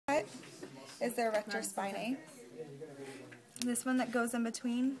is the erector spinae. This one that goes in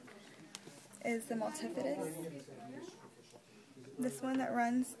between is the multifidus. This one that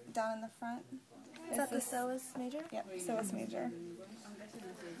runs down in the front Is that the psoas major? Yep, psoas major.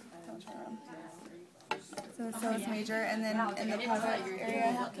 So the psoas major, and then in the pelvic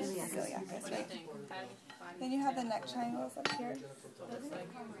area, celiacus, right? Then you have the neck triangles up here.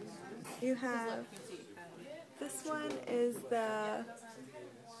 You have, this one is the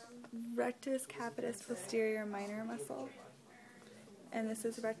rectus capitis posterior minor muscle, and this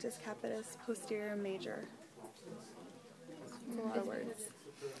is rectus capitis posterior major. That's a lot of words.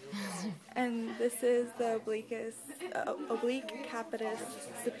 And this is the oblique capitis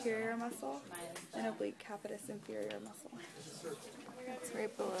superior muscle and oblique capitis inferior muscle. It's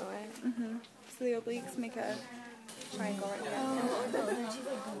right below it. So the obliques make a triangle right here.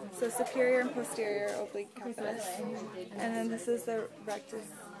 So superior and posterior oblique capitis. And then this is the rectus,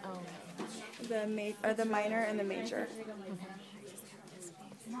 the minor and the major.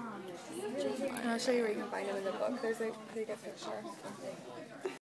 And I'll show you where you can find them in the book. There's a pretty good picture.